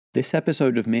This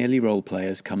episode of Merely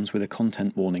Roleplayers comes with a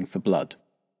content warning for blood.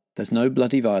 There's no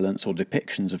bloody violence or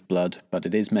depictions of blood, but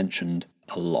it is mentioned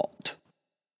a lot.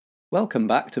 Welcome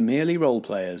back to Merely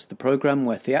Roleplayers, the programme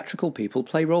where theatrical people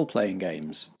play role-playing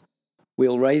games.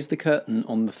 We'll raise the curtain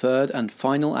on the third and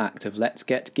final act of Let's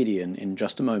Get Gideon in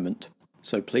just a moment,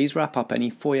 so please wrap up any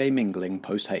foyer mingling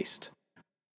post-haste.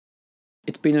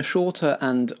 It's been a shorter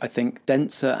and, I think,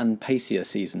 denser and pacier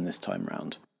season this time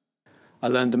round. I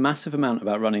learned a massive amount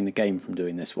about running the game from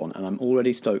doing this one, and I'm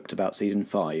already stoked about Season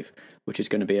 5, which is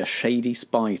going to be a shady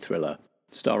spy thriller,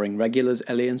 starring regulars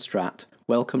Ellie and Strat,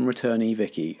 welcome returnee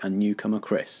Vicky, and newcomer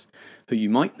Chris, who you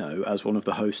might know as one of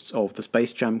the hosts of the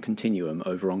Space Jam Continuum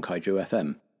over on Kaiju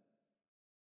FM.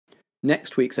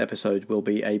 Next week's episode will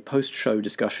be a post-show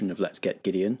discussion of Let's Get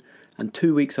Gideon, and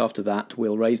 2 weeks after that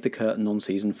we'll raise the curtain on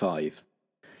Season 5.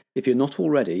 If you're not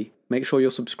already, make sure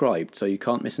you're subscribed so you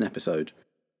can't miss an episode.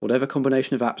 Whatever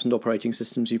combination of apps and operating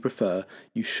systems you prefer,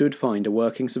 you should find a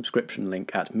working subscription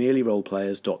link at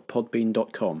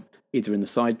merelyroleplayers.podbean.com, either in the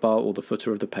sidebar or the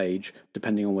footer of the page,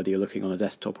 depending on whether you're looking on a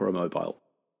desktop or a mobile.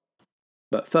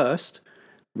 But first,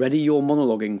 ready your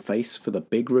monologuing face for the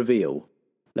big reveal.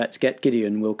 Let's Get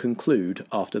Gideon will conclude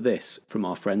after this from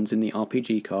our friends in the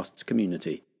RPG Casts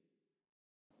community.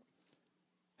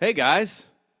 Hey guys,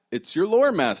 it's your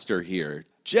lore master here,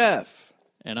 Jeff.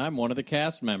 And I'm one of the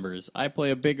cast members. I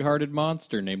play a big-hearted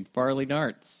monster named Farley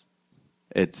Nartz.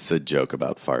 It's a joke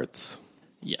about farts.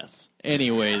 Yes.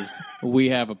 Anyways, we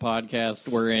have a podcast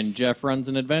wherein Jeff runs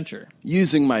an adventure.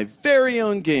 Using my very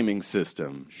own gaming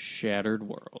system. Shattered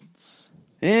Worlds.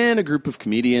 And a group of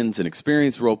comedians and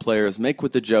experienced role players make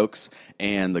with the jokes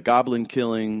and the goblin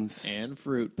killings. And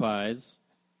fruit pies.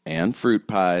 And fruit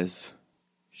pies.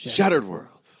 Shattered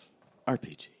Worlds.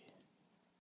 RPG.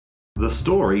 The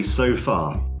story so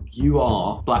far. You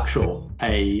are Blackshaw,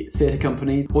 a theatre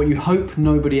company. What you hope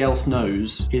nobody else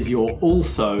knows is you're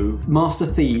also master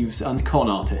thieves and con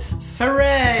artists.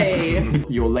 Hooray!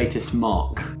 Your latest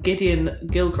mark. Gideon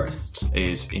Gilchrist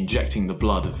is injecting the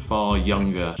blood of far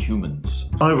younger humans.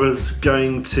 I was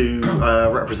going to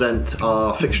represent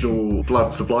our fictional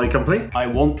blood supply company. I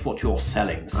want what you're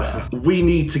selling, sir. We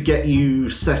need to get you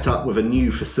set up with a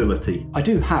new facility. I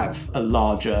do have a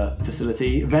larger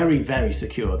facility, very, very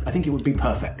secure. I think it would be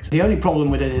perfect. The only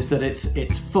problem with it is that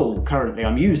it's full currently.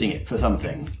 I'm using it for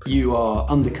something. You are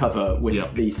undercover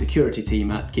with the security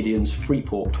team at Gideon's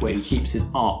Freeport, where he keeps his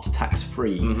art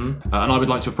tax-free. Mm-hmm. And I would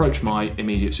like to approach my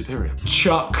immediate superior,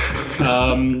 Chuck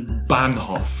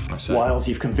Banhoff. I say. Wiles,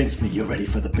 you've convinced me you're ready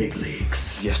for the big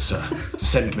leagues. Yes, sir.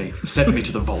 Send me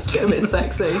to the vault. It's a bit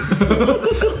sexy.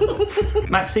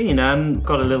 Maxine,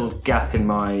 got a little gap in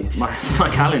my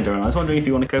calendar, and I was wondering if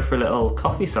you want to go for a little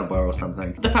coffee somewhere or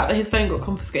something. The fact that his phone got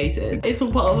confiscated, it's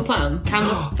all part of the plan. Can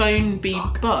the phone be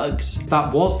bugged?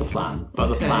 That was the plan, but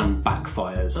the plan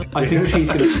backfires. I think she's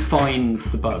going to find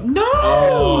the bug. No!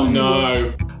 Oh,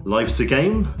 no. Life's a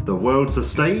game, the world's a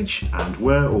stage, and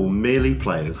we're all merely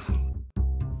players.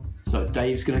 So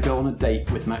Dave's going to go on a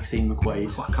date with Maxine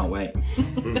McQuaid. Oh, I can't wait.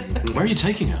 Where are you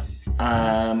taking her?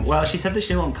 Well, she said that she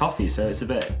didn't want coffee, so it's a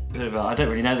bit of I don't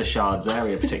really know the Shards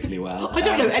area particularly well. I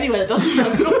don't know anywhere that doesn't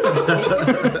serve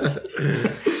coffee.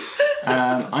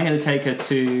 I'm going to take her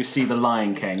to see The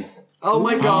Lion King. Oh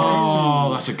my god.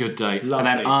 Oh, that's a good date. And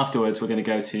then afterwards, we're going to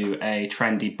go to a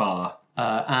trendy bar.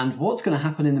 And what's going to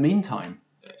happen in the meantime?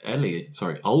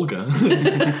 Olga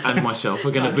and myself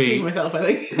are going to be... myself, I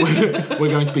think. we're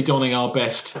going to be donning our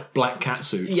best black cat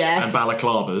suits and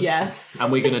balaclavas. Yes.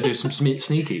 And we're going to do some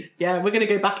sneaky. Yeah, we're going to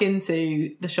go back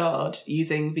into the Shard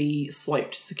using the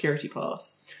swiped security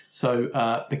pass. So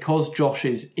because Josh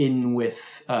is in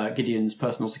with Gideon's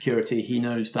personal security, he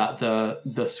knows that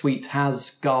the suite has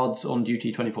guards on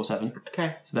duty 24/7.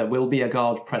 Okay. So there will be a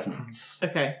guard presence.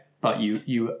 Okay. But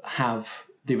you have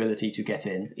the ability to get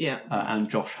in. Yeah. And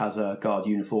Josh has a guard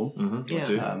uniform. Mm-hmm. Yeah. I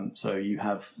do. So you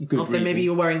have good Also, reason. maybe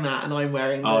you're wearing that and I'm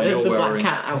wearing the black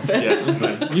cat outfit.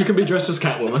 Yeah, okay. You can be dressed as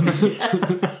Catwoman.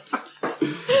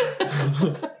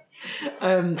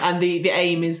 And the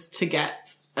aim is to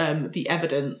get the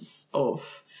evidence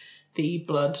of the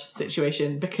blood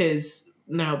situation, because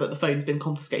now that the phone's been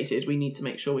confiscated, we need to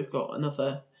make sure we've got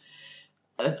another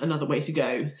way to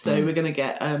go. So we're going to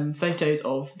get photos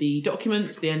of the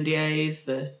documents, the NDAs,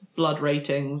 the blood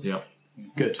ratings. Yeah.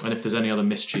 Good. And if there's any other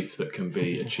mischief that can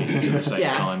be achieved in the same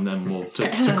time, then we'll to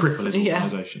cripple his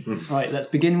organisation. Right, let's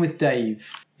begin with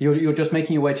Dave. You're just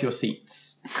making your way to your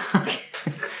seats.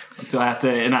 Do I have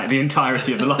to enact the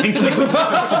entirety of the line?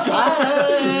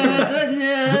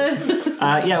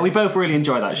 Yeah, we both really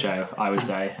enjoy that show, I would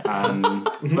say.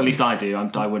 At least I do.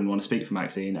 I wouldn't want to speak for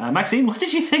Maxine. Maxine, what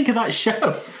did you think of that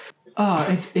show?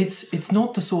 It's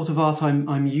not the sort of art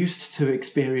I'm used to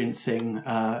experiencing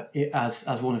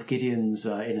as one of Gideon's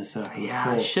inner circle. Yeah, of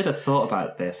course. I should have thought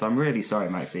about this. I'm really sorry,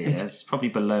 Maxine. It's probably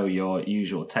below your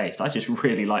usual taste. I just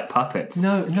really like puppets.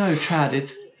 No, Chad.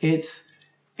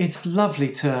 It's lovely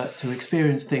to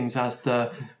experience things as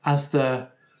the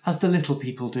little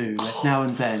people do now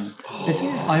and then.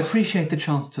 I appreciate the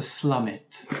chance to slum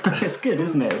it. It's good,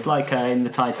 isn't it? It's like in the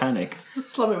Titanic.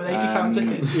 Slum it with £80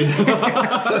 tickets.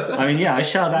 I mean, I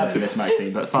shelled out for this,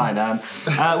 Maxine, but fine. Where do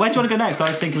you want to go next? I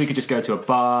was thinking we could just go to a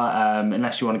bar,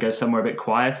 unless you want to go somewhere a bit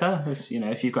quieter.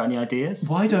 If you've got any ideas.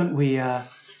 Why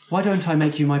don't I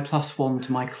make you my +1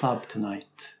 to my club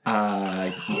tonight?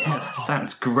 Yeah,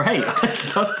 sounds great.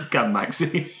 I'd love to come,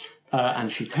 Maxine.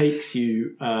 And she takes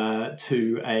you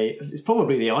to it's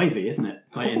probably the Ivy, isn't it?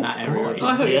 Like in that area.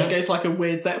 I thought you were going to go to like a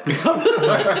weird sex club.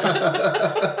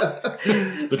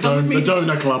 the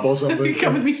donor club or something.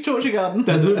 Come with me to Torture Garden.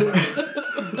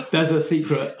 There's a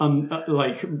secret,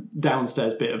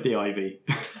 downstairs bit of the Ivy,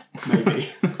 maybe.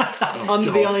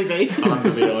 Under the ivy.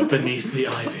 Beneath the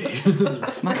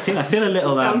ivy. Maxine, I feel a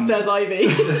little... Downstairs ivy.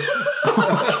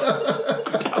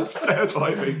 Downstairs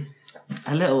ivy.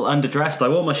 A little underdressed. I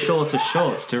wore my shortest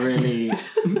shorts to really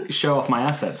show off my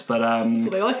assets, but That's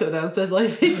what they like at the downstairs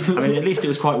ivy. I mean, at least it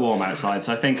was quite warm outside,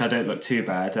 so I think I don't look too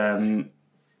bad.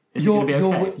 Is it going to be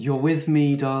okay? You're with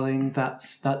me, darling.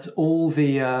 That's all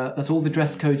the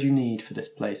dress code you need for this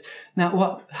place.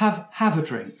 Now, have a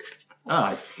drink. Oh,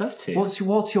 I'd love to. What's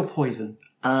your poison?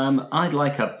 I'd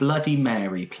like a Bloody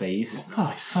Mary, please. Oh,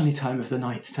 it's funny time of the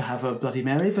night to have a Bloody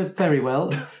Mary, but very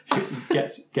well. She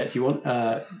gets you one.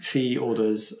 She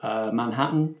orders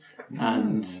Manhattan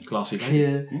and glassy.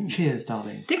 Cheers,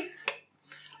 darling.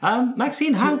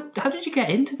 Maxine, how did you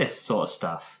get into this sort of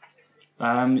stuff?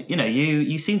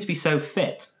 You seem to be so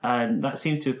fit, and that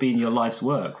seems to have been your life's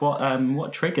work.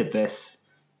 What triggered this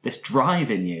drive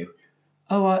in you?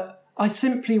 Oh, I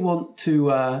simply want to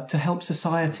help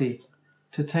society,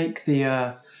 to take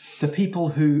the people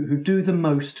who do the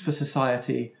most for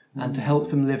society and to help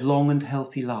them live long and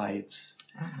healthy lives.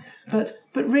 But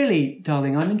really,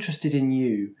 darling, I'm interested in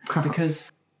you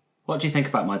because... What do you think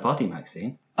about my body,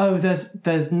 Maxine? Oh,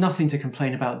 there's nothing to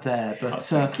complain about there. But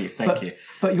thank you.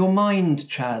 But your mind,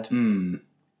 Chad.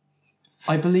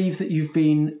 I believe that you've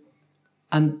been,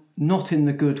 and not in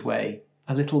the good way,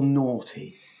 a little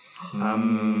naughty.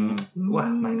 Well,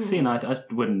 Maxine, I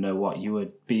wouldn't know what you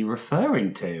would be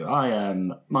referring to.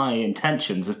 My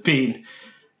intentions have been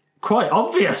quite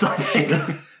obvious, I think.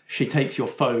 She takes your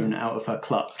phone out of her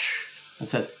clutch and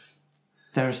says,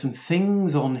 "There are some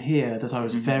things on here that I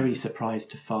was very surprised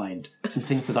to find. Some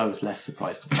things that I was less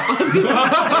surprised to find."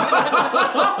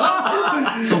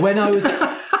 But when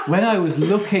I was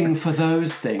looking for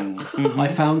those things, I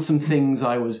found some things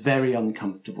I was very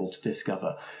uncomfortable to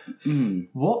discover.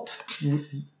 What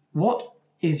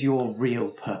is your real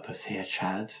purpose here,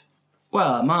 Chad?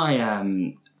 Well,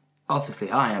 obviously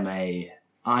I'm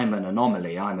an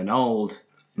anomaly. I'm an old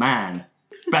man,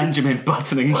 Benjamin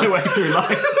buttoning my way through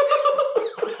life.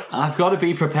 I've got to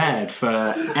be prepared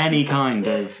for any kind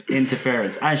of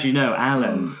interference. As you know,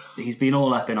 Alan, he's been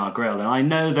all up in our grill, and I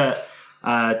know that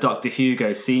Dr.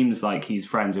 Hugo seems like he's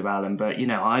friends with Alan, but,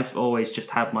 I've always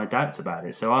just had my doubts about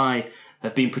it. So I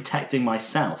have been protecting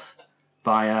myself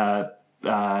by...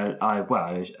 I'm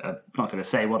not going to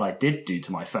say what I did do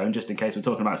to my phone, just in case we're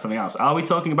talking about something else. Are we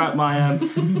talking about my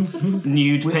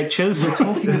nude pictures? We're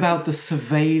talking about the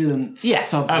surveillance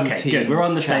subroutines. Okay, good. We're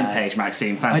on the same Chad. page,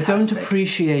 Maxine. Fantastic. I don't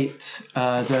appreciate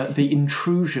the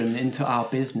intrusion into our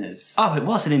business. Oh, it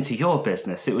wasn't into your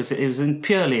business. It was in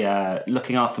purely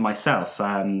looking after myself.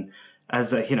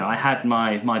 I had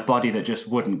my body that just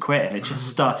wouldn't quit, and it just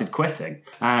started quitting.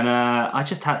 And I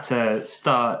just had to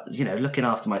start, looking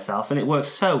after myself. And it worked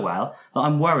so well that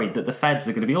I'm worried that the feds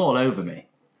are going to be all over me.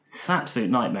 It's an absolute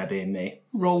nightmare being me.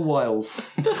 Roll Wiles.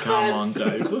 Come on,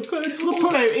 Dave. The feds.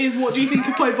 Also, is what do you think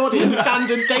of my body a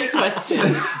standard date question?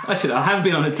 I haven't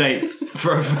been on a date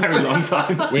for a very long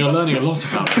time. We are learning a lot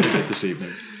about David this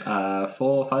evening. 4,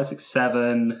 5, 6,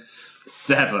 7.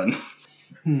 7.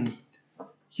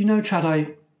 Chad,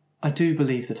 I do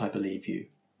believe that I believe you.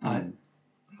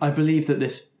 I believe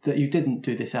that you didn't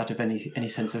do this out of any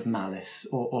sense of malice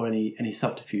or any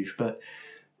subterfuge, but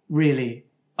really,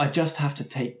 I just have to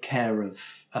take care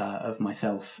of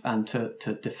myself and to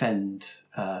defend.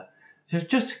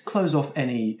 Just close off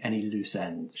any loose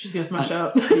ends. She's gonna smash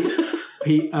up.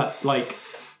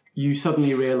 You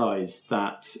suddenly realise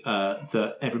that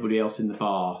everybody else in the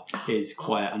bar is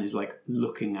quiet and is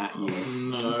looking at you.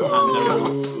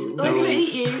 I'm gonna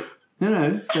eat you.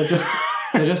 No,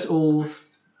 they're just all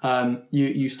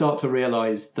You start to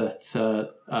realise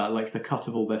that like the cut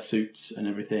of all their suits and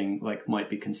everything like might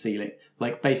be concealing.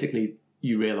 Like basically,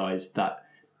 you realise that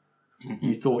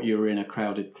you thought you were in a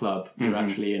crowded club. You're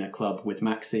actually in a club with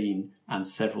Maxine and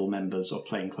several members of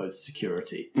plainclothes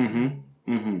security. Who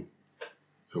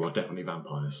are definitely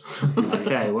vampires.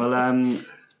 Okay, well,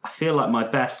 I feel like my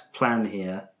best plan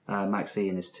here,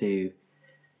 Maxine, is to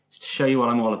show you what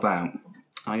I'm all about.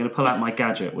 I'm going to pull out my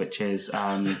gadget, which is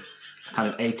kind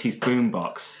of 80s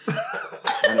boombox.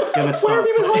 And it's going to start... Where have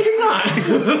you been hiding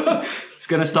that? It's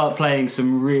going to start playing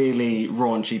some really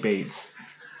raunchy beats.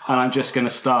 And I'm just going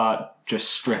to start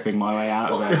just stripping my way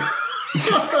out of it.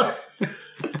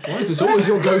 Why is this always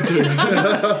your go-to?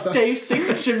 Dave's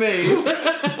signature move.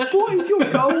 What is your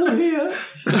goal here?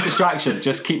 Just distraction.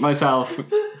 Just keep myself...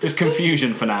 Just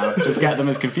confusion for now. Just get them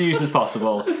as confused as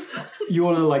possible. You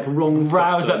want to like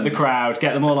rouse up the crowd,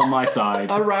 get them all on my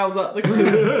side. I'll rouse up the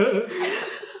crowd.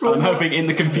 I'm hoping in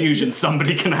the confusion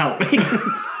somebody can help me.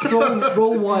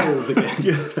 roll wiles again.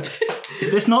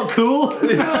 Is this not cool?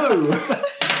 No.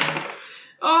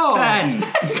 Oh, 10.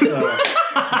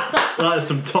 That is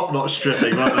some top-notch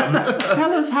stripping, right then.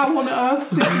 Tell us how on earth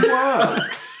this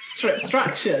works.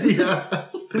 Stripstraction. Yeah.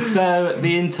 So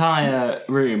the entire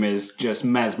room is just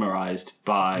mesmerised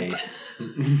by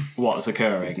what's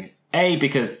occurring. A,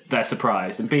 because they're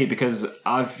surprised, and B, because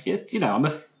I'm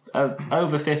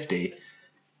over 50.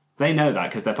 They know that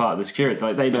because they're part of the security.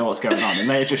 Like, they know what's going on, and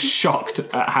they're just shocked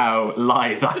at how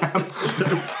live I am.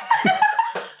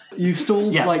 You've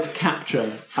stalled like capture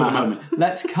for the moment.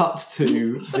 Let's cut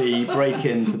to the break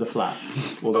into the flat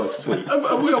or the suite.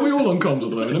 Are we all on comms at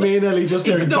the moment? I mean, Ellie just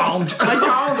hearing bound. I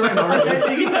don't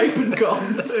think it's open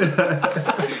comms.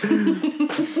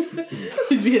 As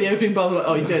soon as we hear the opening bell, we're like,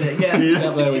 oh, he's doing it again. Yeah,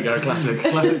 there we go. Classic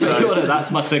So Dave. that's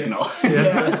my signal.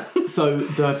 Yeah. So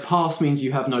the pass means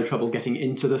you have no trouble getting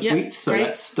into the suite. Yep, So great.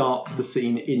 let's start the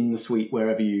scene in the suite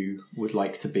wherever you would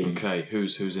like to be. Okay,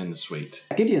 who's in the suite?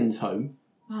 Gideon's home.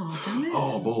 Oh, damn it.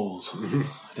 Oh, balls. I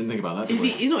didn't think about that. Is he?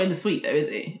 He's not in the suite, though, is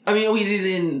he? I mean, he's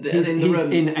in the He's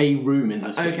rooms. in a room in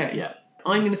the suite. Okay. Yeah.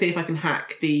 I'm going to see if I can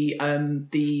hack the. I'm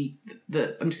just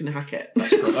going to hack it.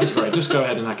 That's great. Just go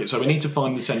ahead and hack it. So we need to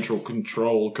find the central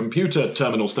control computer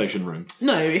terminal station room.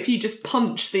 No, if you just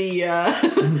punch the.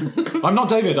 I'm not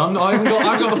David. I've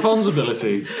got the Fonz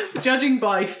ability. Judging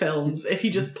by films, if you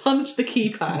just punch the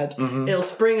keypad, it'll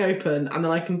spring open, and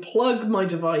then I can plug my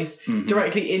device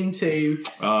directly into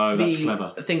That's the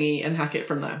clever. thingy and hack it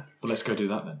from there. Well, let's go do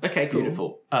that then. Okay, cool.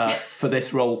 Beautiful. For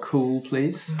this roll, cool,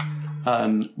 please.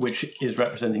 Which is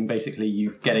representing basically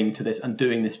you getting to this and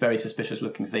doing this very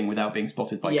suspicious-looking thing without being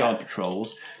spotted by guard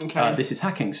patrols. Okay. This is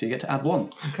hacking, so you get to add 1.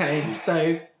 Okay, so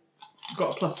I've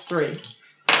got a +3.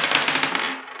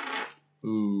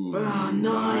 Ooh. Oh,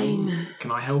 9. Can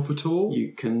I help at all?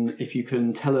 You can, if you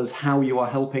can tell us how you are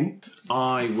helping.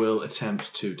 I will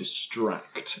attempt to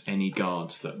distract any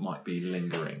guards that might be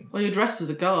lingering. Well, you're dressed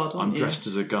as a guard, aren't I'm you? dressed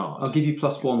as a guard. I'll give you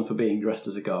 +1 for being dressed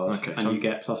as a guard, Okay, and so- you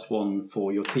get +1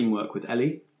 for your teamwork with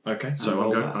Ellie. Okay, so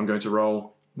roll that. I'm going to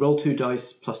roll Roll 2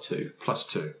 dice +2.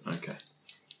 +2. Okay.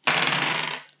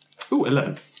 Ooh,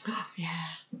 11. Yeah.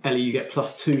 Ellie, you get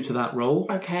 +2 to that roll.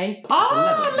 Okay.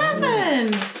 Oh,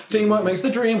 11! Teamwork makes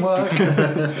the dream work.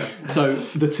 So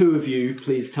the two of you,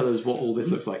 please tell us what all this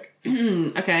looks like.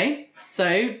 Okay.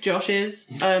 So, Josh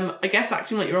is, I guess,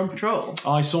 acting like you're on patrol.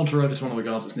 I saunter over to one of the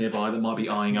guards that's nearby that might be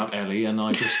eyeing up Ellie, and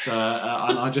I just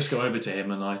go over to him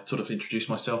and I sort of introduce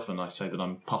myself and I say that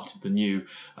I'm part of the new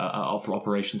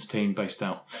operations team based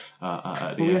out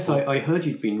at the Yes, airport. I heard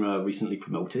you'd been recently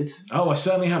promoted. Oh, I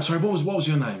certainly have. Sorry, what was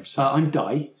your name? I'm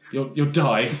Di. Your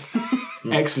Di.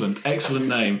 Excellent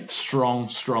name. Strong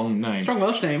name. Strong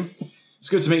Welsh name. It's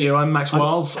good to meet you. I'm Max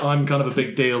Wiles. I'm kind of a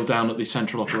big deal down at the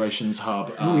Central Operations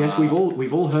Hub. Oh yes, we've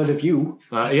all heard of you.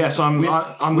 Yes, I'm the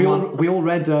one. We all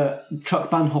read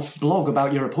Chuck Banhoff's blog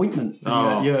about your appointment,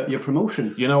 your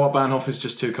promotion. You know what, Banhoff is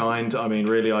just too kind. I mean,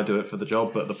 really, I do it for the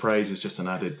job, but the praise is just an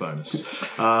added bonus.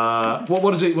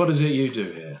 What is it you do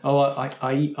here? Oh,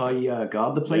 I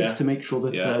guard the place to make sure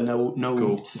that no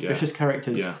Cool. suspicious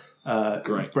characters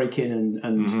Great. break in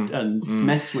and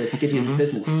mess with Gideon's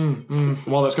business.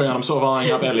 While that's going on, I'm sort of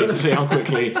eyeing up Ellie to see how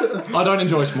quickly. I don't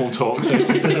enjoy small talk, so it's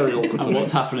very awkward for And me.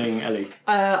 what's happening, Ellie?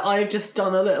 I've just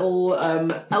done a little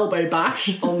elbow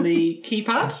bash on the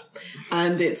keypad,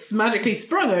 and it's magically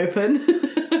sprung open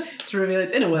to reveal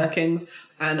its inner workings.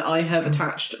 And I have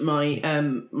attached my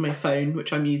my phone,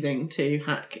 which I'm using to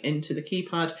hack into the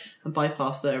keypad and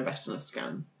bypass the retina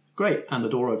scan. Great, and the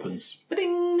door opens.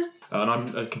 Ba-ding! And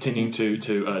I'm continuing to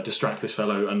distract this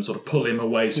fellow and sort of pull him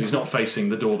away so he's not facing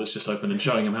the door that's just opened and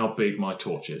showing him how big my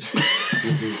torch is.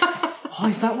 Oh,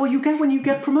 is that what you get when you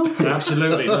get promoted?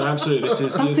 Absolutely, no, absolutely.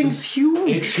 That thing's huge.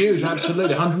 It's huge,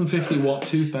 absolutely. 150 watt,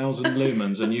 2,000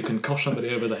 lumens, and you can cosh somebody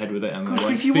over the head with it, and they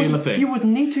won't feel a thing. You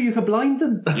wouldn't need to. You could blind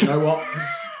them. You know what?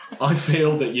 I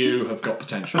feel that you have got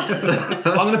potential. I'm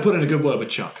going to put in a good word with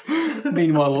Chuck.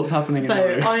 Meanwhile, what's happening in the So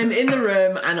room? I'm in the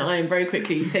room and I am very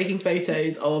quickly taking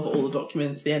photos of all the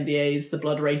documents, the NDAs, the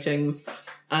blood ratings,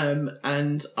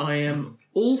 and I am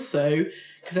also,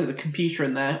 because there's a computer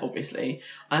in there, obviously,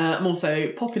 I'm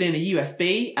also popping in a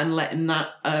USB and letting that.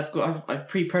 I've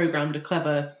pre-programmed a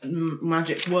clever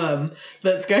magic worm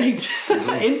that's going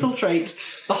to infiltrate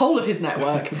the whole of his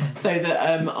network, so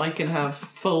that I can have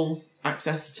full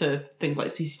access to things like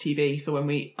CCTV for when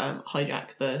we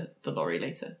hijack the lorry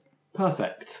later.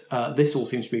 Perfect. This all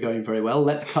seems to be going very well.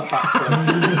 Let's cut back to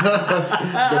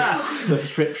the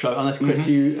strip show. Unless, Chris,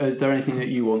 is there anything that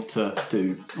you want to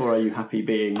do? Or are you happy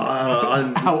being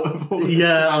I'm out of all I'm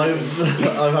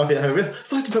happy at home.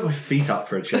 It's nice to put my feet up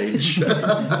for a change.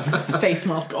 Face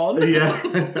mask on. Yeah.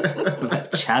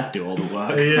 Let Chad do all the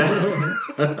work. Yeah.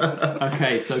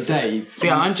 Okay, so Dave. So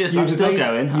yeah, I'm still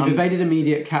going. You've evaded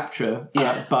immediate capture,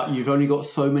 but you've only got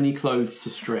so many clothes to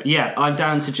strip. Yeah, I'm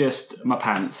down to just my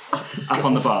pants up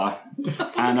on the bar.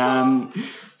 And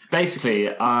basically,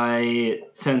 I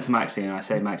turn to Maxine and I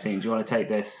say, Maxine, do you want to take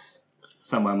this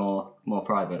somewhere more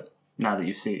private now that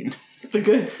you've seen The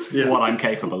goods. what I'm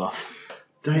capable of?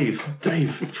 Dave,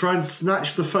 try and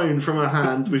snatch the phone from her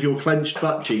hand with your clenched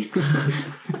butt cheeks.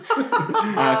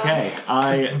 Okay,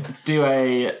 I do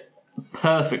a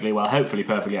hopefully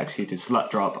perfectly executed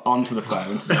slut drop onto the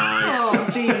phone Nice. Oh,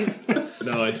 jeez.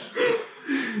 Nice.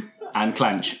 and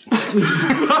clench.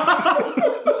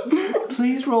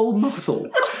 Please roll muscle.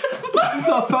 This is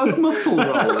our first muscle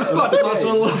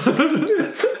roll.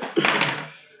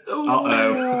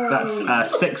 Uh-oh,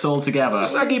 that's 6 altogether.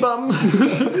 Saggy bum.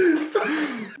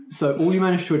 So all you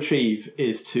manage to achieve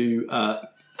is to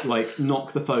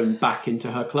knock the phone back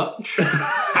into her clutch,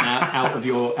 out of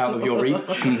your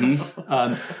reach,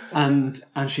 and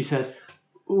she says,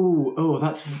 "Oh,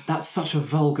 that's such a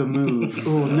vulgar move.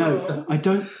 Oh no, I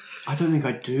don't think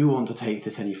I do want to take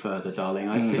this any further, darling.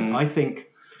 I think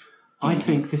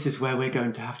this is where we're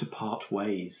going to have to part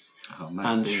ways."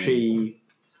 And she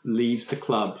leaves the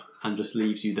club and just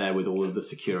leaves you there with all of the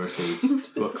security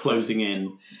who are closing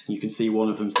in. You can see one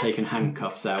of them's taken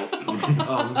handcuffs out.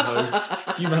 Oh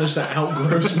no. You managed to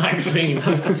outgross Maxine.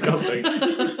 That's disgusting.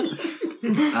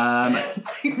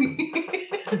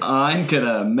 I'm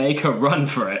gonna make a run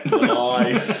for it.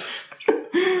 Nice.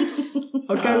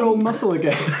 Okay, roll muscle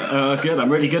again. Good, I'm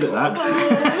really good at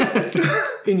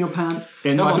that. In your pants.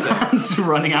 In my pants,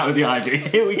 running out of the ivy.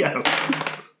 Here we go.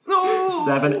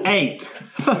 7, 8.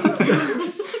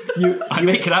 I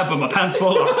make it out, but my pants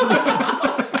fall off.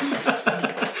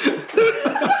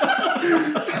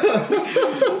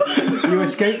 You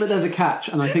escape, but there's a catch,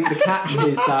 and I think the catch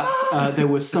is that there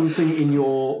was something in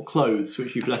your clothes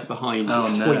which you've left behind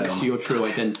which points to your true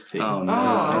identity. Oh no.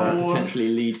 And could potentially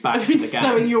lead back I've to been the gang.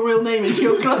 sewing your real name into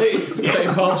your clothes. Take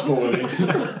a passport with you.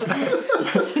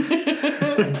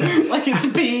 Like it's a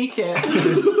PE kit.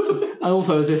 And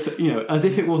also as if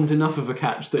it wasn't enough of a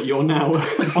catch that you're now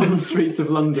on the streets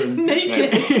of London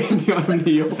Naked. in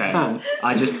only your pants.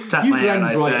 I just tap You my head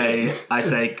and blend I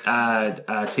say,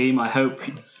 team, I hope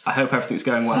everything's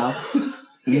going well.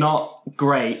 Not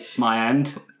great, my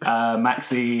end.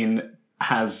 Maxine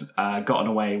has gotten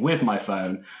away with my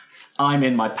phone. I'm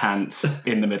in my pants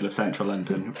in the middle of central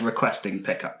London requesting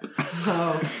pickup.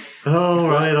 All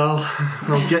right,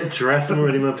 I'll get dressed. I'm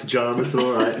already in my pyjamas, but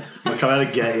all right. I'll come out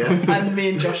and get you. And me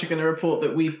and Josh are going to report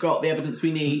that we've got the evidence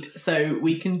we need, so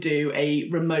we can do a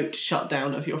remote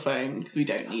shutdown of your phone because we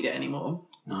don't need it anymore.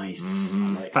 Nice.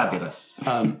 Fabulous.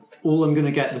 All I'm going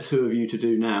to get the two of you to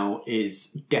do now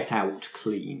is get out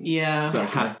clean. Yeah. So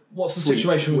What's the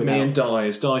situation with me and Di?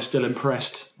 Is Di still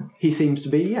impressed? he seems to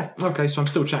be, yeah. Okay, so I'm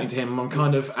still chatting to him. I'm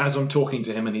kind of, as I'm talking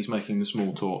to him and he's making the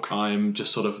small talk, I'm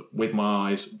just sort of, with my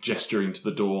eyes, gesturing to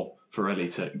the door for Ellie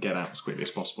to get out as quickly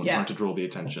as possible and trying to draw the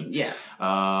attention. Yeah.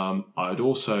 I'd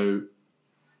also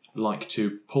like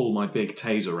to pull my big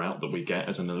taser out that we get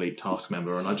as an elite task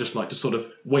member, and I just like to sort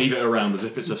of wave it around as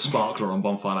if it's a sparkler on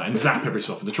Bonfire Night and zap every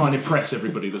so often to try and impress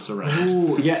everybody that's around.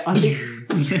 Ooh, yeah, I think...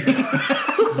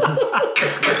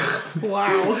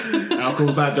 Wow. How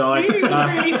cool's that, Di? These are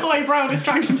really highbrow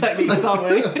distraction techniques, aren't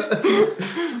we?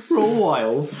 Roll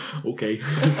wiles. Okay.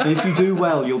 And if you do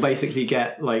well, you'll basically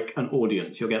get, like, an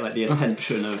audience. You'll get, like, the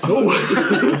attention of...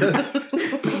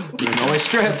 You can always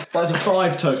strip. That's a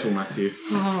 5 total, Matthew.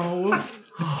 Oh.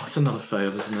 Oh, it's another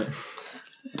fail, isn't it?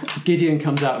 Gideon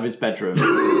comes out of his bedroom.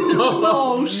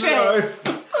 Oh shit!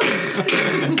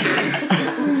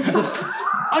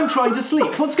 I'm trying to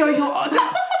sleep. What's going on?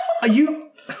 Are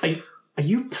you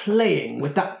playing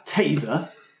with that taser?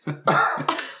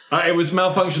 It was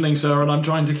malfunctioning, sir, and I'm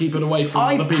trying to keep it away from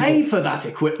I other people. pay for that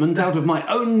equipment out of my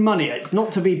own money. It's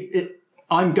not to be.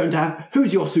 I'm going to have.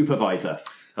 Who's your supervisor?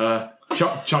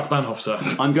 Chuck Banhoff, sir.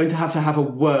 I'm going to have a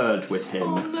word with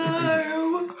him.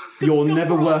 No. You're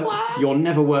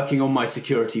never working on my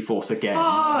security force again.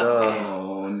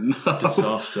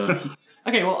 Disaster.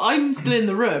 Okay, well, I'm still in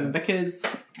the room because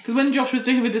when Josh was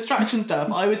doing the distraction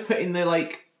stuff, I was putting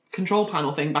the control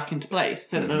panel thing back into place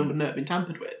so that no one would know it had been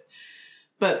tampered with.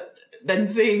 But then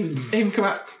seeing him come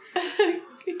out,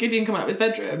 Gideon come out of his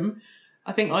bedroom,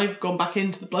 I think I've gone back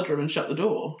into the blood room and shut the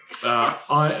door.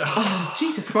 Oh,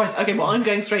 Jesus Christ! Okay, well, I'm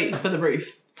going straight for the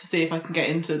roof to see if I can get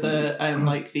into the air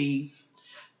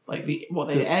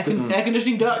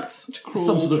conditioning ducts to crawl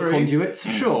Some sort of through. conduits,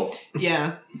 sure.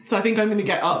 Yeah, so I think I'm going to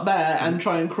get up there and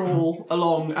try and crawl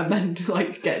along and then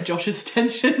get Josh's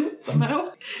attention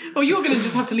somehow. Oh, you're going to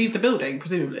just have to leave the building,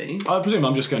 presumably. I presume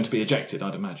I'm just going to be ejected,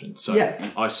 I'd imagine. So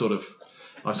Yeah. I sort of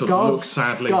look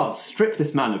sadly. Guards, strip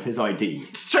this man of his ID.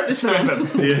 Strip this man.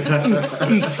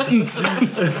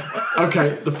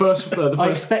 Okay, the first. I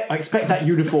expect that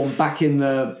uniform back in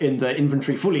the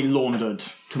inventory, fully laundered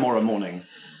tomorrow morning.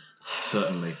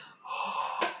 Certainly.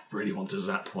 Really want to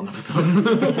zap one of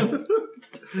them.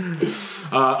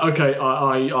 Okay,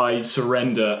 I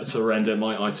surrender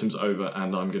my items over,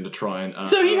 and I'm going to try and.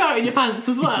 So you got it in your pants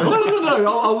as well?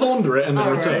 No. I'll launder it and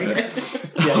then return it.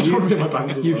 Yeah, I'll put it in my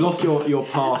pants as you've well. lost your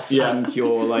pass Yeah. and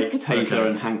your taser Okay.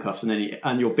 and handcuffs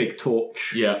and your big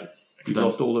torch. Yeah. You've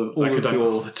lost all of your.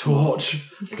 the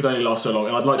torch. It could only last so long,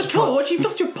 and I'd like The to try. torch? You've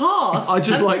lost your pass. I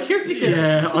just and like, security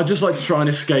clearance. yeah. I just like to try and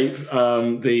escape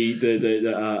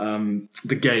the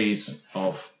gaze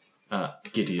of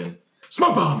Gideon.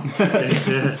 Smoke bomb.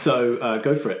 So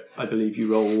go for it. I believe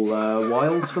you roll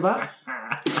wiles for that.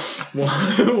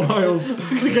 Wiles.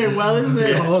 It's going to go well, isn't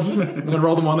it? God. I'm going to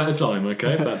roll them one at a time.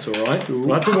 Okay, if that's all right.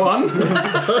 That's a 1.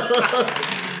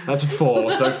 That's a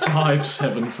 4. So 5,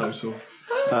 7 total.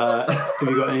 Have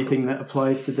you got anything that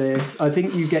applies to this? I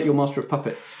think you get your Master of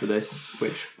Puppets for this,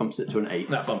 which bumps it to an 8.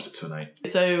 That bumps it to an 8.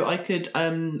 So I could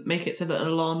make it so that an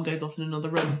alarm goes off in another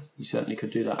room, You certainly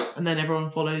could do that. and then everyone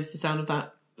follows the sound of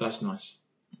that. That's nice.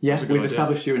 Yeah, a good we've idea.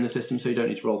 established you're in the system, so you don't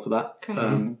need to roll for that.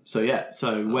 Okay. So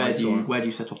where do excellent.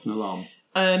 you set off an alarm?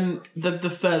 The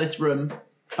furthest room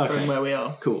from where we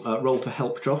are. Cool. Roll to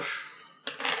help Josh.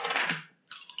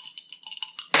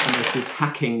 And this is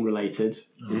hacking related.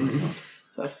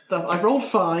 That's I've rolled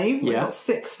 5. Yeah. I got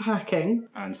 6 for hacking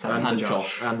And 7 And for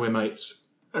Josh. And we're mates.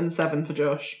 and 7 for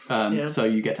Josh. Yeah. So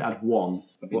you get to add 1.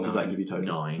 What does that give you total?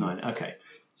 9. Okay.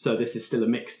 So this is still a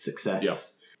mixed success. Yeah.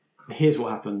 Here's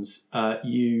what happens.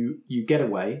 You get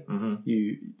away. Mm-hmm.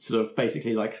 You sort of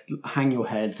basically hang your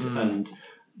head, and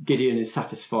Gideon is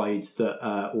satisfied that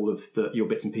all of your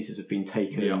bits and pieces have been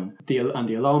taken. Yeah.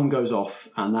 The alarm goes off,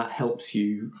 and that helps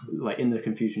you. In the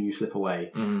confusion, you slip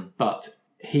away. But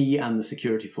he and the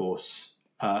security force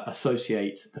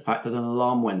associate the fact that an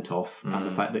alarm went off and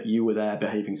the fact that you were there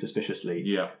behaving suspiciously.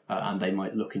 Yeah. And they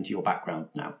might look into your background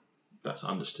now. That's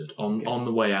understood. On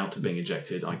the way out to being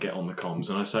ejected, I get on the comms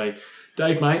and I say,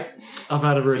 Dave, mate, I've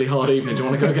had a really hard evening. Do you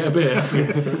want to go get a beer?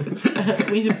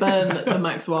 We need to burn the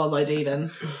Max Wiles ID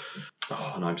then.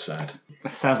 Oh, and I'm sad.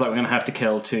 Sounds like we're going to have to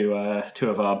kill two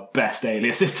of our best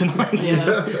aliases tonight.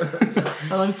 Yeah.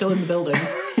 And I'm still in the building.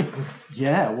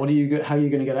 Yeah. How are you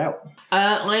going to get out?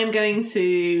 I am going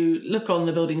to look on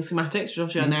the building schematics, which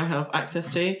obviously I now have access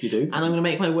to. You do? And I'm going to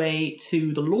make my way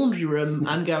to the laundry room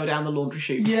and go down the laundry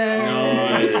chute.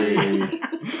 Nice.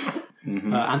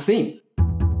 And scene.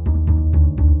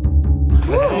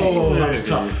 Oh, that was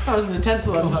tough. That was an intense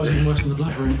one. Oh, that was even worse than the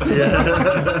blood room.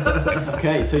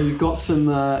 Okay, so you've got some.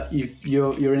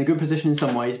 You're in a good position in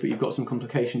some ways, but you've got some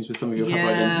complications with some of your cover Yeah.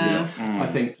 identities. I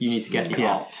think you need to get the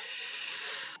Yeah. art.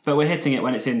 But we're hitting it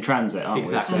when it's in transit, aren't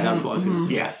Exactly, we? that's what I was going to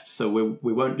suggest. So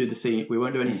we won't do the scene. We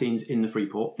won't do any scenes in the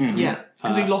Freeport. Yeah,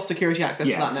 because we've lost security access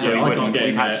yeah, to that now. so Yeah, I wouldn't- can't get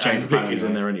we've in had there, to change and the Vic plan is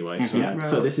in there anyway. So. Yeah.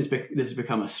 So this has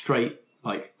become a straight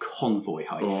convoy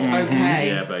heist. Okay.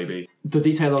 Yeah, baby. The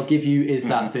detail I'll give you is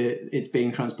that it's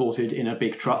being transported in a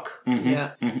big truck.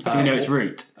 Yeah. Do we know its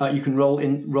route? You can roll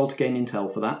to gain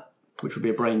intel for that, which would be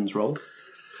a brains roll.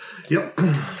 Yep.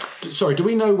 Sorry, do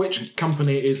we know which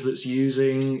company it is that's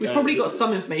using? We've probably got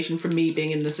some information from me being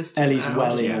in the system. Ellie's now.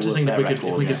 well in all Just of thinking their if we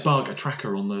records. could bug a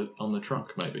tracker on the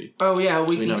truck, maybe. Oh yeah,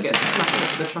 we we need know to it's get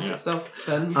a the truck Yeah. itself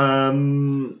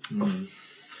then.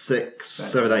 6,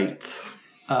 7, 8.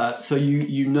 So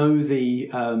you know the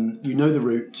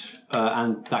route,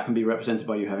 and that can be represented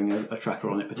by you having a tracker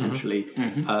on it potentially.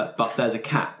 But there's a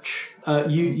catch.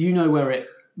 You know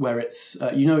where it's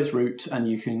you know its route, and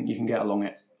you can get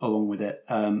along with it.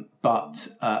 But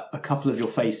a couple of your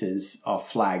faces are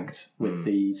flagged with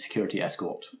the security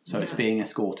escort, so it's being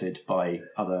escorted by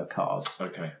other cars.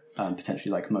 Okay.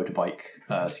 Potentially like motorbike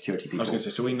security people. I was going to say,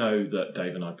 so we know that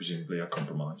Dave and I presumably are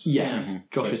compromised. Yes,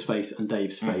 Josh's face and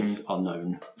Dave's face are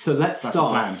known. So let's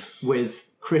start with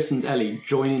Chris and Ellie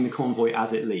joining the convoy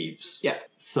as it leaves. Yeah.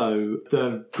 So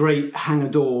the great hangar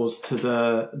doors to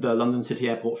the London City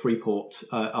Airport Freeport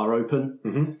are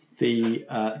open. The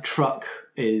truck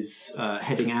is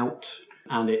heading out,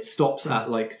 and it stops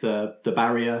at like the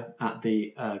barrier at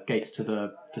the gates to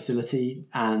the facility,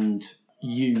 and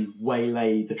you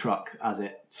waylay the truck as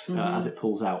it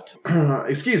pulls out.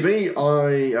 Excuse me,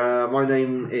 my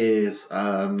name is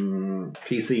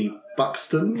PC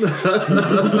Buxton,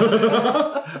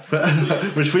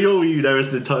 which for all you know is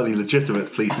an entirely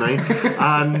legitimate police name,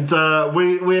 and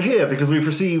we're here because we've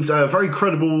received very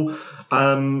credible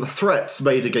threats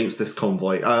made against this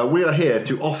convoy. We are here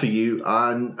to offer you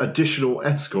an additional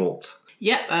escort.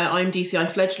 Yep, I'm DCI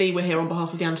Fledgley. We're here on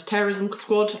behalf of the Anti-Terrorism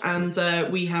Squad, and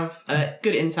we have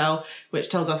good intel, which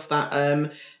tells us that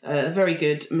very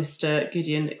good Mr.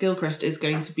 Gideon Gilchrist is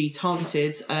going to be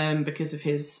targeted because of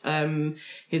his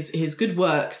good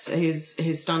works,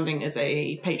 his standing as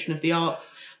a patron of the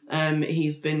arts.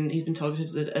 He's been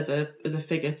targeted as a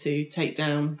figure to take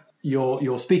down.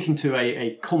 You're speaking to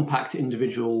a compact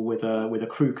individual with a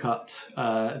crew cut,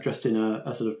 dressed in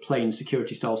a sort of plain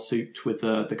security style suit with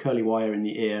the curly wire in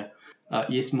the ear.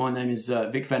 Yes, my name is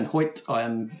Vic Van Hoyt. I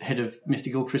am head of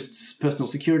Mr. Gilchrist's personal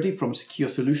security from Secure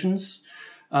Solutions.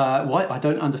 Why? I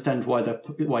don't understand why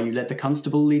you let the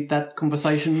constable lead that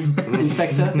conversation,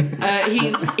 Inspector.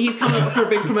 He's coming up for a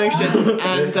big promotion,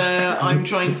 and I'm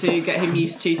trying to get him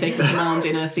used to taking command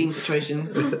in a scene situation.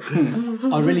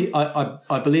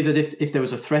 I believe that if there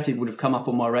was a threat, it would have come up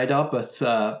on my radar. But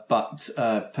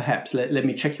perhaps let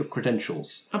me check your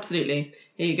credentials. Absolutely.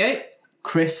 Here you go.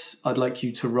 Chris, I'd like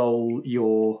you to roll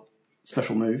your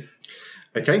special move.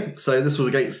 Okay, so this was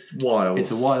against Wiles.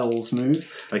 It's a Wiles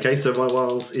move. Okay, so my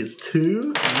Wiles is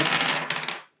 2.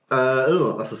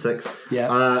 That's a 6.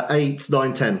 Yeah. 8,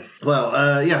 9, 10.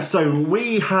 Well, yeah, so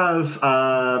we have...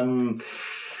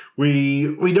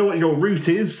 We know what your route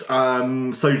is,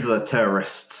 so do the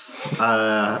terrorists.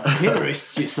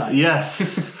 Terrorists, you say?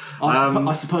 Yes.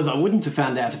 I suppose I wouldn't have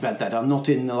found out about that. I'm not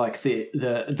in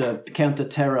the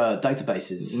counter-terror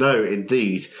databases. No,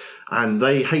 indeed. And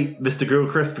they hate Mr.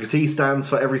 Gilchrist because he stands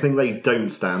for everything they don't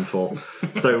stand for.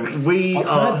 So we I've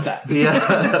heard that.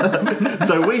 Yeah.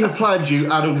 So we have planned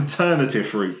you an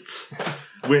alternative route,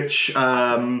 which may,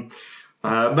 on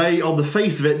the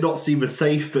face of it, not seem as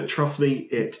safe, but trust me,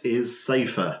 it is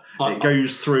safer. It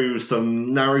goes through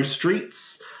some narrow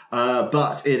streets,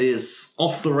 but it is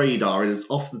off the radar. It is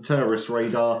off the terrorist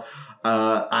radar.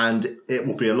 And it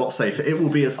will be a lot safer. It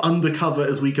will be as undercover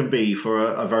as we can be for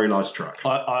a very large truck.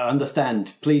 I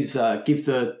understand. Please give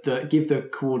the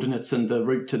coordinates and the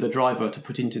route to the driver to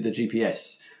put into the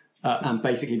GPS. And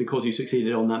basically, because you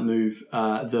succeeded on that move,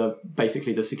 the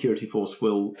security force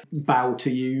will bow to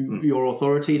you, your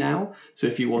authority now. So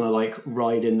if you want to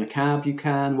ride in the cab, you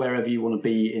can. Wherever you want to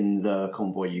be in the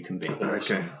convoy, you can be.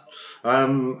 Okay.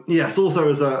 Yes, also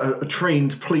as a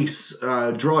trained police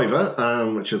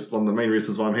driver, which is one of the main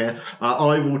reasons why I'm here,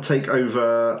 I will take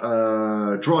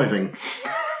over driving.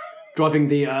 Driving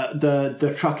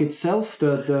the truck itself,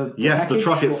 yes, package, the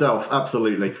truck itself,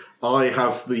 absolutely. I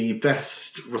have the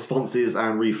best responses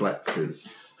and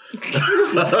reflexes.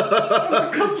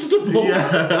 Constable.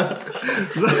 Yeah.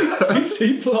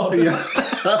 PC plot. Yeah.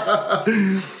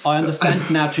 I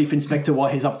understand now, Chief Inspector,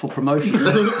 why he's up for promotion. Yep.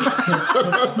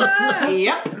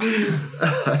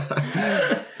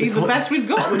 He's the best we've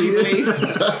got, would you believe?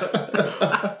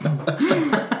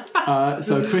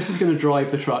 So Chris is going to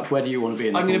drive the truck. Where do you want to be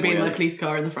in the I'm going to be in convoy? my police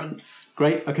car in the front.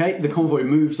 Great, okay. The convoy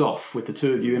moves off with the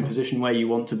two of you in position where you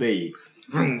want to be.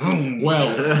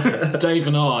 Well, Dave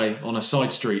and I on a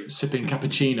side street sipping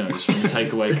cappuccinos from the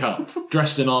takeaway cup,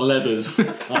 dressed in our leathers,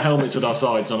 our helmets at our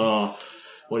sides on our...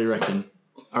 What do you reckon?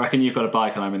 I reckon you've got a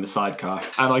bike and I'm in the sidecar.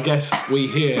 And I guess we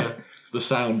hear the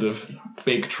sound of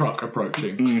big truck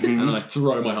approaching, and I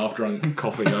throw my half-drunk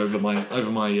coffee over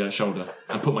my shoulder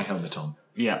and put my helmet on.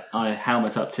 Yeah, I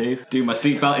helmet up too. Do my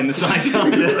seatbelt in the sidecar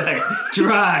and say,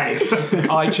 drive!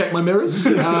 I check my mirrors,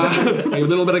 make a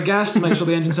little bit of gas to make sure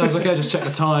the engine sounds okay, just check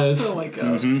the tyres. Oh my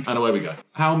god. And away we go.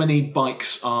 How many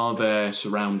bikes are there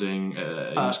surrounding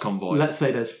in this convoy? Let's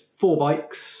say there's 4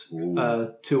 bikes,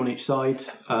 2 on each side,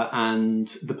 and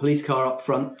the police car up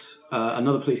front,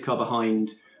 another police car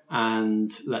behind,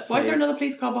 and let's say... Why is there another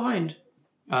police car behind?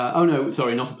 oh no,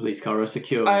 sorry, not a police car, a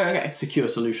secure secure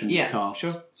solutions car.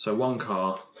 Sure. So 1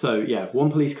 car. So yeah, 1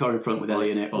 police car in front with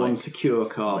Ellie in it, bike, 1 secure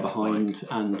car behind,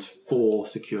 and 4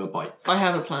 secure bikes. I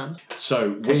have a plan.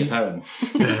 So Take us home.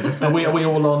 are we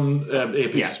all on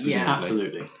earpieces? presumably?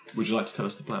 Absolutely. Would you like to tell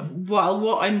us the plan? Well,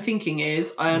 what I'm thinking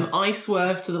is I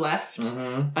swerve to the left,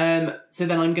 so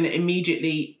then I'm going to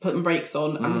immediately put my brakes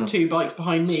on, and the 2 bikes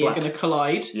behind me are going to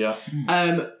collide. Yeah.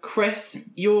 Chris,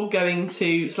 you're going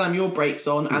to slam your brakes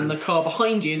on, and the car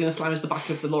behind you is going to slam into the back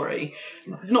of the lorry.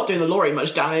 Not doing the lorry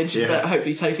much damage, but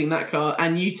hopefully totaling that car.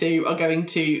 And you 2 are going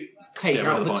to take Get rid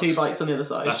out of the the 2 bikes. bikes on the other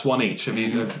side. That's 1 each. Do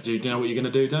you know what you're going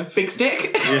to do, Dave? Big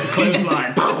stick.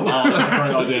 Clothesline. Oh, that's a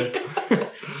great idea.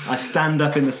 I stand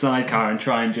up in the sidecar and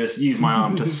try and just use my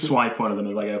arm to swipe one of them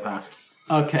as I go past.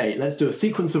 Okay, let's do a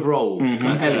sequence of rolls.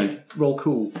 Ellie, roll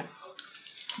cool.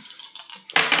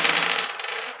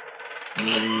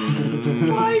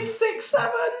 5, 6,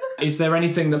 7. Is there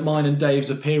anything that mine and Dave's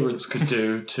appearance could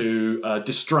do to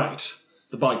distract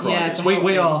the bike Yeah, riders? to we help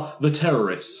we you. are the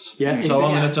terrorists. Yeah, So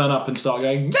I'm yeah. going to turn up and start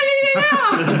going, start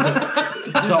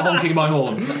honking my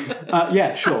horn.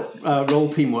 Yeah, sure. Roll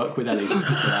teamwork with Ellie.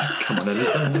 Come on, Ellie.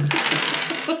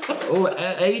 Oh,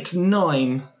 8,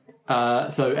 9.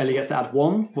 So Ellie gets to add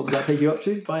 1. What does that take you up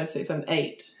to? 5, 6, 7,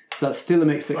 8. So that's still a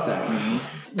mixed success.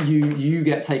 You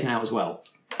get taken out as well.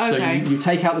 Okay. So you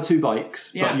take out the 2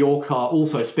 bikes, Yeah. but your car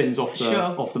also spins off the Sure.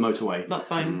 off the motorway, That's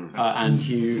fine. and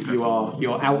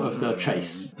you're out of the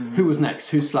chase. Who was next?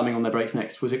 Who's slamming on their brakes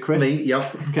next? Was it Chris? Me,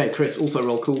 yep. Okay, Chris. Also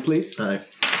roll cool, please. No.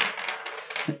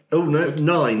 Oh no,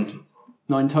 9.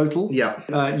 9 total.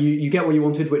 Yeah. You get what you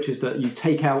wanted, which is that you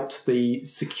take out the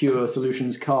secure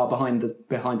solutions car behind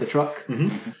the truck.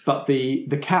 But the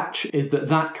catch is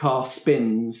that car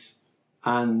spins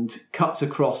and cuts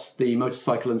across the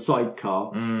motorcycle and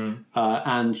sidecar,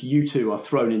 and you 2 are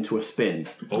thrown into a spin.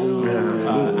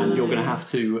 And you're going to have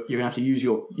to use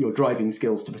your driving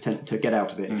skills to get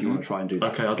out of it if you want to try and do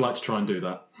that. Okay, I'd like to try and do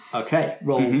that. Okay,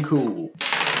 roll cool.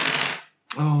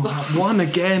 Oh, 1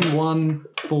 again. 1,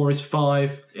 4 is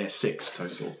 5. Yeah, 6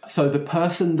 total. So the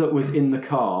person that was in the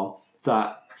car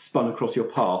that spun across your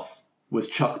path was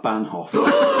Chuck Banhoff.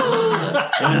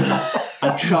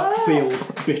 And Chuck feels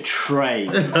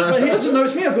betrayed. But he doesn't know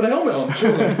it's me. I've got a helmet on.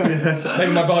 Surely.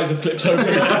 Maybe my visor flips open.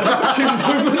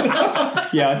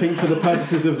 Yeah, I think for the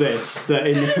purposes of this, that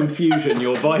in the confusion,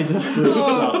 your visor flips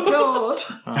up. God.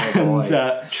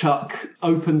 And Chuck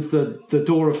opens the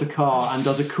door of the car and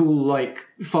does a cool, like,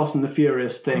 Fast and the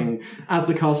Furious thing. As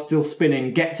the car's still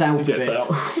spinning, gets out of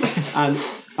it. And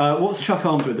what's Chuck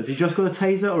armed with? Has he just got a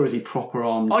taser, or is he proper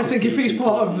armed? I think if he's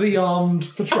part of the armed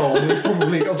patrol, he's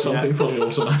probably got something fully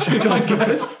automatic, I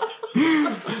guess.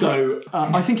 So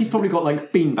I think he's probably got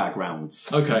like beanbag rounds.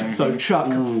 Okay. So Chuck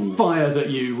fires at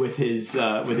you with his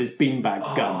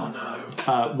beanbag gun. no.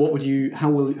 What would you? How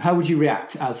would you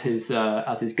react as his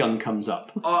gun comes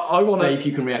up? I want Dave,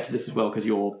 you can react to this as well because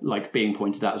you're like being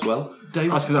pointed at as well. Dave,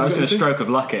 That's because I was going to stroke of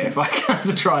luck it if I can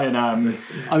to try and.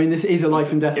 I mean, this is a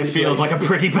life and death. It feels like a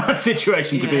pretty bad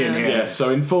situation to be in here. Yeah, so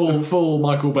in full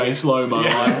Michael Bay slow-mo,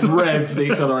 I rev the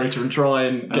accelerator and try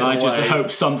and get And I away. just hope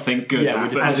something good Yeah, we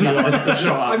happens.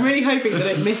 decided I'm really hoping that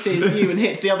it misses you and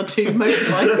hits the other 2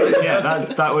 motorbikes. Yeah,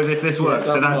 that would if this works.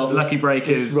 that So that's marvellous. lucky break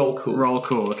is It's roll cool. Roll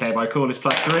cool. Okay, my cool is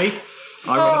 +3.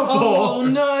 I got a 4. Oh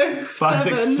no. 5,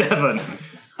 6, 7.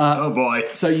 Oh boy.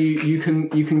 So you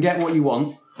can get what you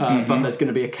want, but there's going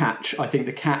to be a catch. I think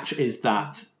the catch is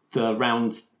that the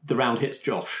round hits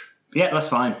Josh. Yeah, that's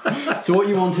fine. So what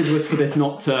you wanted was for this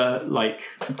not to like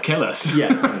Kill us.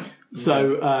 yeah.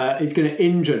 So it's going to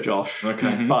injure Josh,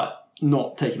 Okay. but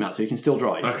not take him out, so he can still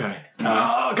drive. Okay.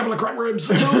 A couple of crack ribs.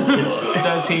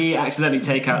 Does he accidentally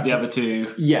take out the other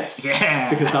 2? Yes, Yeah.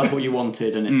 because that's what you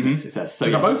wanted, and it's a big success. So I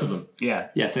got both of them. Yeah.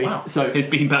 yeah, so so His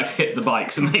beanbags hit the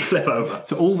bikes and they flip over.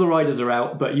 so all the riders are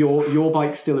out, but your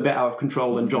bike's still a bit out of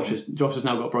control, and Josh has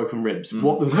now got broken ribs.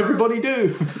 What does everybody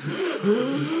do?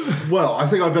 Well, I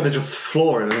think I better just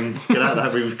floor it and get out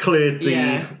of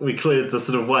there. We've cleared the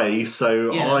sort of way,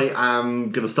 so Yeah. I am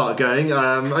going to start going.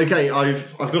 Okay,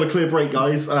 I've got a clear break,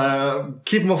 guys.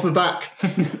 Keep them off the back.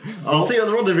 I'll see you at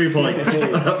the rendezvous point.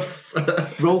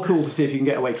 Roll cool to see if you can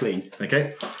get away clean.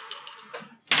 Okay.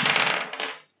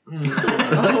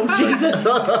 Oh, Jesus.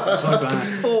 So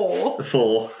bad. 4.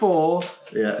 4. 4.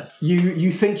 Yeah.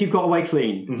 You think you've got away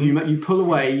clean. You pull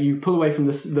away from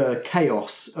the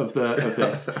chaos of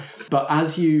this. But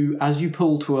as you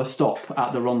pull to a stop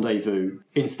at the rendezvous,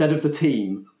 instead of the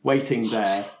team waiting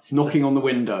there, knocking on the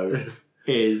window,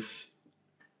 is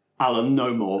Alan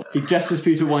No More. He gestures for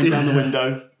you to wind down the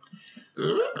window.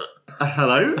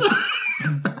 Hello?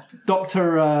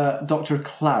 Dr.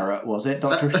 Claret, was it?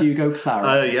 Dr. Hugo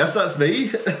Claret. Yes, that's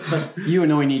me. You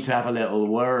and I need to have a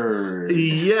little word.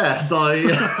 Yes,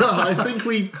 I think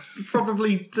we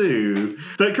probably do.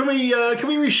 But can we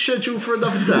reschedule for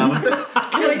another day? I'm a bit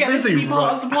Can I get this to be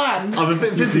part of the plan? I'm a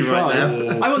bit busy right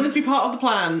now. I want this to be part of the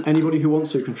plan. Anybody who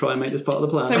wants to can try and make this part of the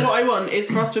plan. So what I want is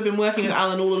for us to have been working with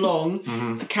Alan all along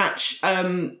to catch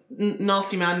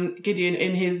Nasty Man Gideon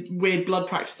in his weird blood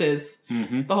practices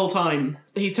the whole time.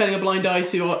 He's turning a blind eye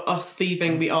to us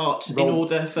thieving the art in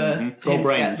order for him to get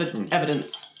the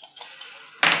evidence.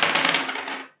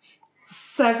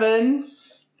 7,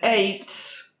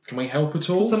 8. Can we help at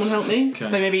all? Someone help me? Okay.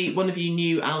 So maybe one of you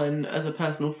knew Alan as a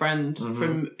personal friend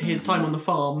from his time on the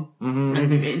farm and made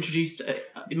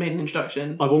an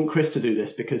introduction. I want Chris to do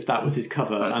this because that was his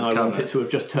cover, and I want it to have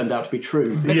just turned out to be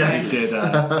true. Yes.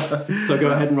 So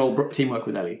go ahead and roll teamwork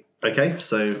with Ellie. Okay,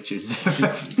 so Which is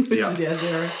 0.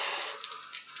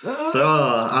 So,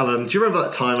 Alan, do you remember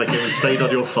that time I came and stayed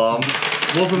on your farm?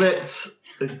 Wasn't it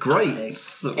great? 8.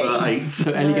 So Ellie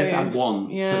gets to add 1,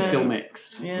 so it's still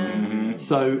mixed. Yeah.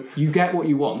 So you get what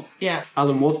you want. Yeah.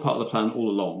 Alan was part of the plan all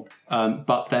along,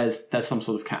 but there's some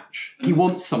sort of catch. He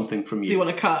wants something from you. Do you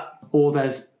want to cut? Or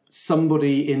there's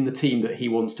somebody in the team that he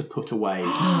wants to put away,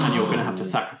 and you're going to have to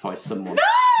sacrifice someone.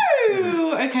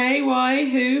 No! Okay, why?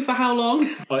 Who? For how long?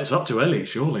 Well, it's up to Ellie,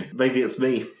 surely. Maybe it's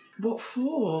me. What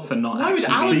for? For not Why would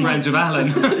actually Alan being friends with Alan.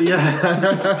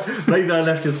 Yeah. Maybe I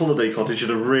left his holiday cottage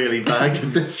in a really bad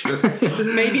condition.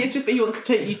 Maybe it's just that he wants to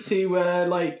take you to,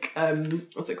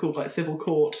 what's it called, like civil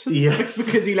court. Yes.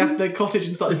 Because you left the cottage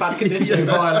in such bad condition. You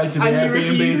violated the and you Airbnb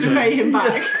refused to terms. pay him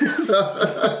back.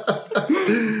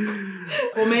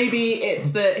 Or maybe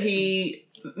it's that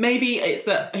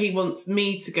he wants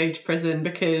me to go to prison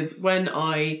because when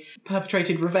I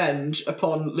perpetrated revenge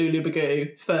upon Lulu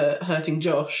Bagoo for hurting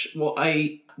Josh, what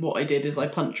I did is I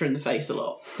punched her in the face a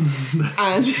lot.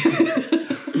 And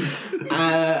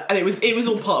and it was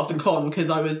all part of the con because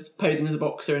I was posing as a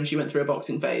boxer and she went through a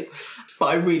boxing phase. But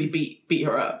I really beat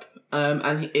her up.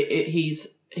 And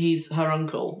he's her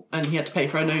uncle and he had to pay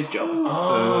for her nose job.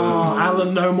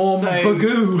 Alan No More So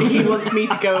Bagoo. he wants me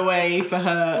to go away for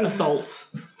her assault.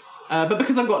 But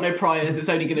because I've got no priors, it's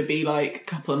only going to be like a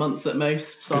couple of months at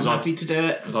most, so I'm happy to do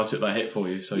it. Because I took that hit for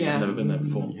you, so Yeah. you've never been there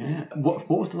before. Yeah. What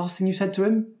was the last thing you said to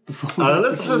him before?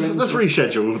 Let's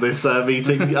reschedule this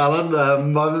meeting, Alan.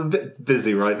 I'm a bit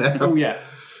busy right now. Oh yeah.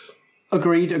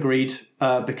 Agreed.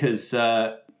 Because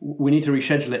we need to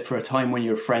reschedule it for a time when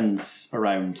your friend's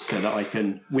around, so that I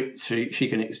can she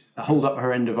can hold up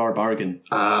her end of our bargain.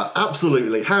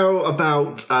 Absolutely. How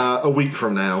about a week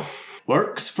from now?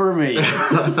 Works for me.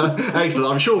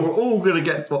 Excellent. I'm sure we're all going to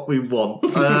get what we want.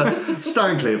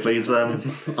 Stand clear, please. I'm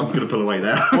going to pull away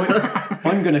there.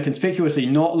 I'm going to conspicuously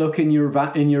not look in your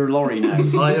lorry now.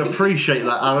 I appreciate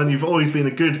that, Alan. You've always been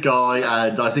a good guy,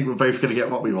 and I think we're both going to get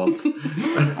what we want.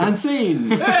 And scene.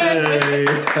 Yay.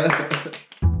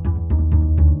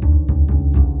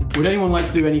 Would anyone like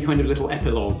to do any kind of little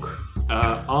epilogue?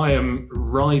 I am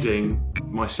riding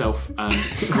myself and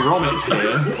Gromit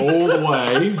here all the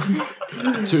way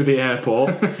to the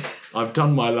airport. I've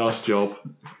done my last job.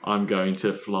 I'm going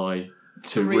to fly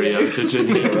to Rio de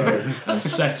Janeiro and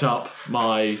set up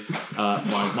my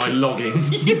logging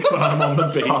firm on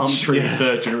the beach. Palm tree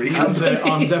surgery. That's it.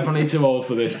 I'm definitely too old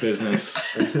for this business.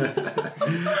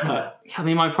 I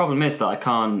mean, my problem is that I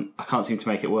can't seem to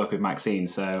make it work with Maxine.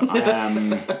 So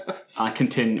I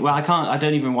continue. Well, I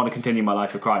don't even want to continue my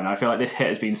life of crime. I feel like this hit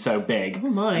has been so big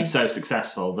and so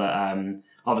successful that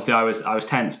obviously I was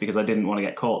tense because I didn't want to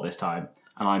get caught this time,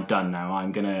 and I'm done now.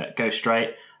 I'm gonna go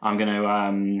straight. I'm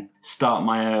gonna start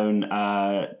my own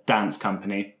dance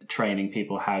company, training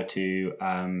people how to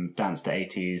dance to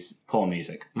 80s porn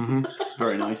music.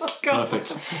 Very nice.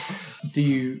 Perfect. Do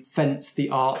you fence the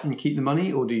art and keep the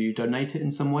money, or do you donate it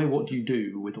in some way? What do you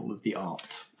do with all of the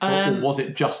art? Or was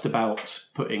it just about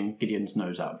putting Gideon's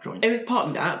nose out of joint? It was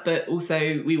partly that, but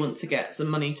also we want to get some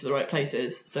money to the right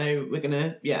places. So we're going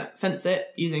to, fence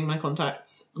it using my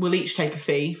contacts. We'll each take a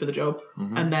fee for the job,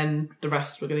 and then the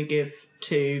rest we're going to give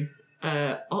to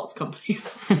arts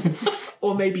companies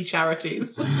or maybe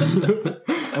charities.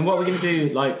 And what we're going to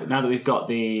do, like, now that we've got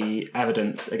the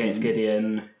evidence against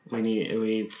Gideon, Well,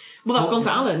 that's gone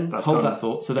to Alan. Hold that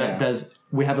thought. So Yeah.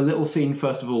 we have a little scene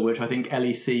first of all, which I think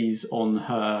Ellie sees on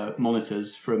her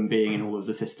monitors from being in all of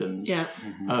the systems. Yeah.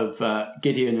 Of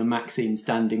Gideon and Maxine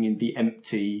standing in the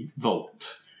empty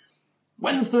vault.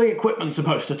 When's the equipment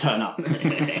supposed to turn up?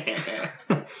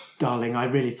 Darling, I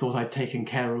really thought I'd taken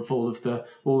care of all of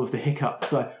the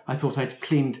hiccups. I thought I'd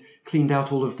cleaned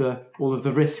out all of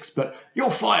the risks, but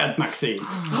you're fired, Maxine.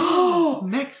 Oh,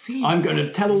 Maxine. I'm going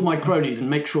to tell all my cronies and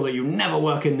make sure that you never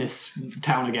work in this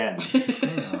town again.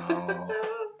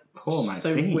 Poor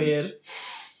So Maxine. weird.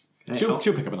 She'll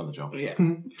pick up another job. Yeah.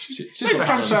 She's It's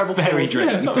transferable very skills.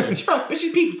 driven. Yeah, totally. She's fine. But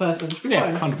she's a people person. She'll be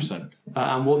Yeah, fine. 100%.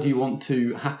 And what do you want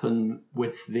to happen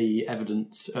with the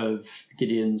evidence of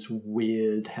Gideon's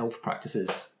weird health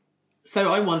practices?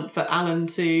 So I want for Alan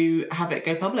to have it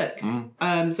go public.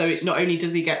 So not only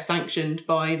does he get sanctioned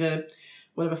by the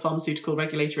whatever pharmaceutical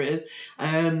regulator it is,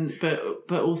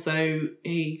 but also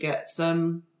he gets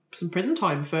some prison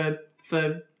time for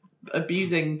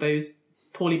abusing those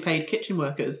poorly paid kitchen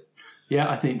workers. Yeah,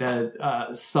 I think that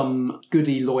some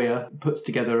goody lawyer puts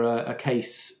together a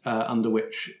case under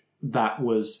which that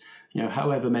was,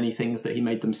 however many things that he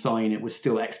made them sign, it was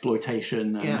still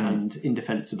exploitation and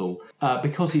indefensible.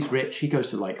 Because he's rich, he goes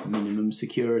to like minimum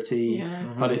security,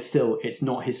 but it's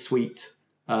not his suite.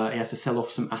 He has to sell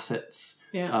off some assets.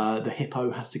 Yeah. The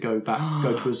hippo has to go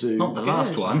to a zoo. Not the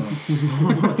last one.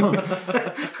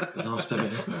 The last ever.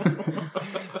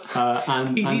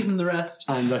 And He's eaten the rest.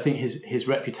 And I think his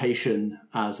reputation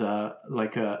as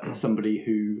somebody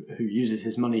who uses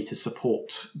his money to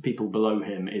support people below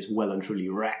him is well and truly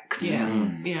wrecked.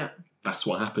 Yeah. That's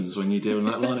what happens when you deal in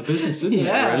that line of business, isn't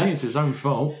Yeah. it? Really, it's his own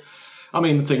fault. I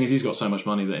mean, the thing is, he's got so much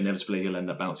money that inevitably he'll end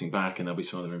up bouncing back, and there'll be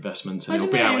some other investments, and I he'll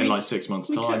don't be know, out in like 6 months'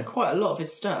 We time. took quite a lot of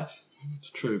his stuff. It's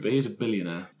true, but he's a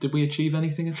billionaire. Did we achieve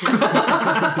anything at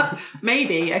all?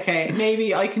 Maybe I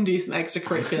can do some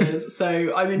extracurriculars.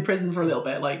 So I'm in prison for a little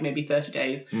bit, like maybe 30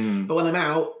 days. But when I'm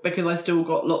out, because I still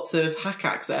got lots of hack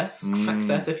access,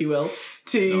 if you will,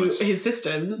 to Nice. his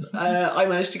systems, I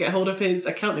managed to get hold of his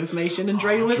account information and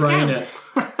drain all his Drain accounts.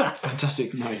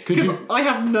 Fantastic. Nice. Could you, I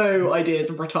have no ideas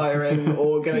of retiring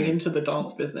or going into the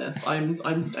dance business.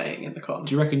 I'm staying in the con.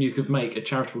 do you reckon you could make a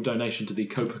charitable donation to the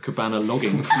Copacabana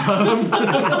logging firm?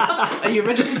 Are you a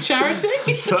registered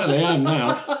charity? Certainly am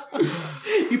now.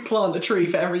 You plant a tree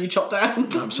for every you chop down.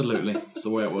 Absolutely. It's the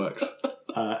way it works.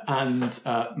 And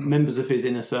members of his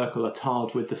inner circle are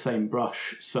tarred with the same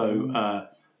brush, so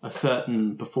a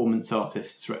certain performance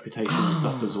artist's reputation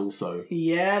suffers also.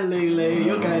 Yeah, Lulu,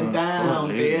 you're going down,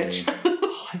 Lulu. bitch.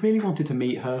 I really wanted to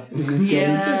meet her in this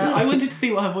game. Yeah, I wanted to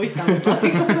see what her voice sounded like.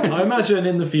 I imagine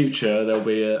in the future there'll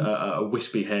be a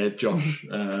wispy-haired Josh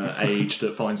age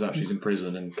that finds out she's in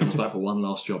prison and comes back for one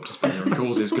last job to spring her and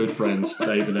calls his good friends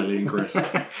Dave and Ellie and Chris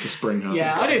to spring her.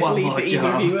 Yeah, I don't One believe more that either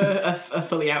job. of you are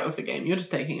fully out of the game. You're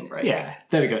just taking a break. Yeah.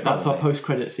 There we go. That's our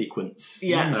post-credit sequence.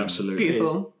 Yeah. Absolutely.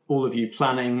 Beautiful. All of you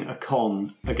planning a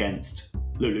con against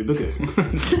Lulu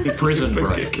Bagoo. Prison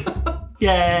break.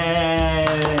 Yay!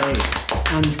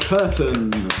 And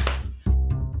curtain.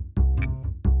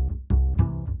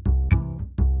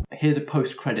 Here's a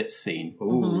post-credits scene.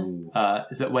 Ooh.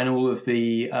 Is that when all of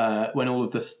the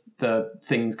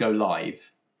things go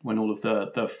live, when all of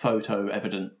the photo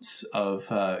evidence of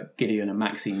Gideon and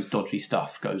Maxine's dodgy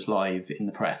stuff goes live in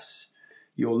the press,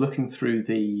 you're looking through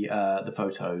the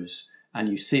photos and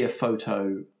you see a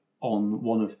photo on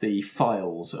one of the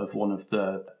files of one of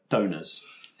the donors,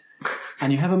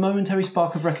 and you have a momentary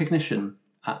spark of recognition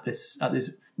at this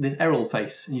Errol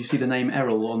face, and you see the name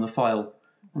Errol on the file,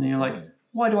 and you're like,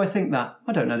 why do I think that?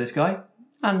 I don't know this guy.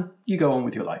 And you go on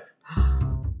with your life.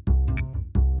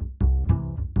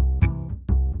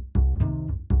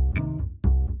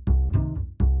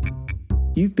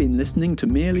 You've been listening to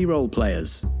Merely Role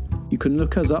Players. You can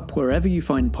look us up wherever you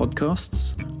find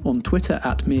podcasts, on Twitter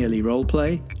at Merely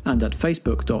Roleplay, and at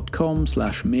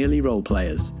facebook.com/Merely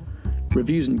Roleplayers.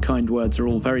 Reviews and kind words are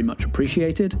all very much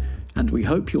appreciated, and we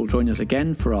hope you'll join us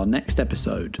again for our next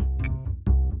episode.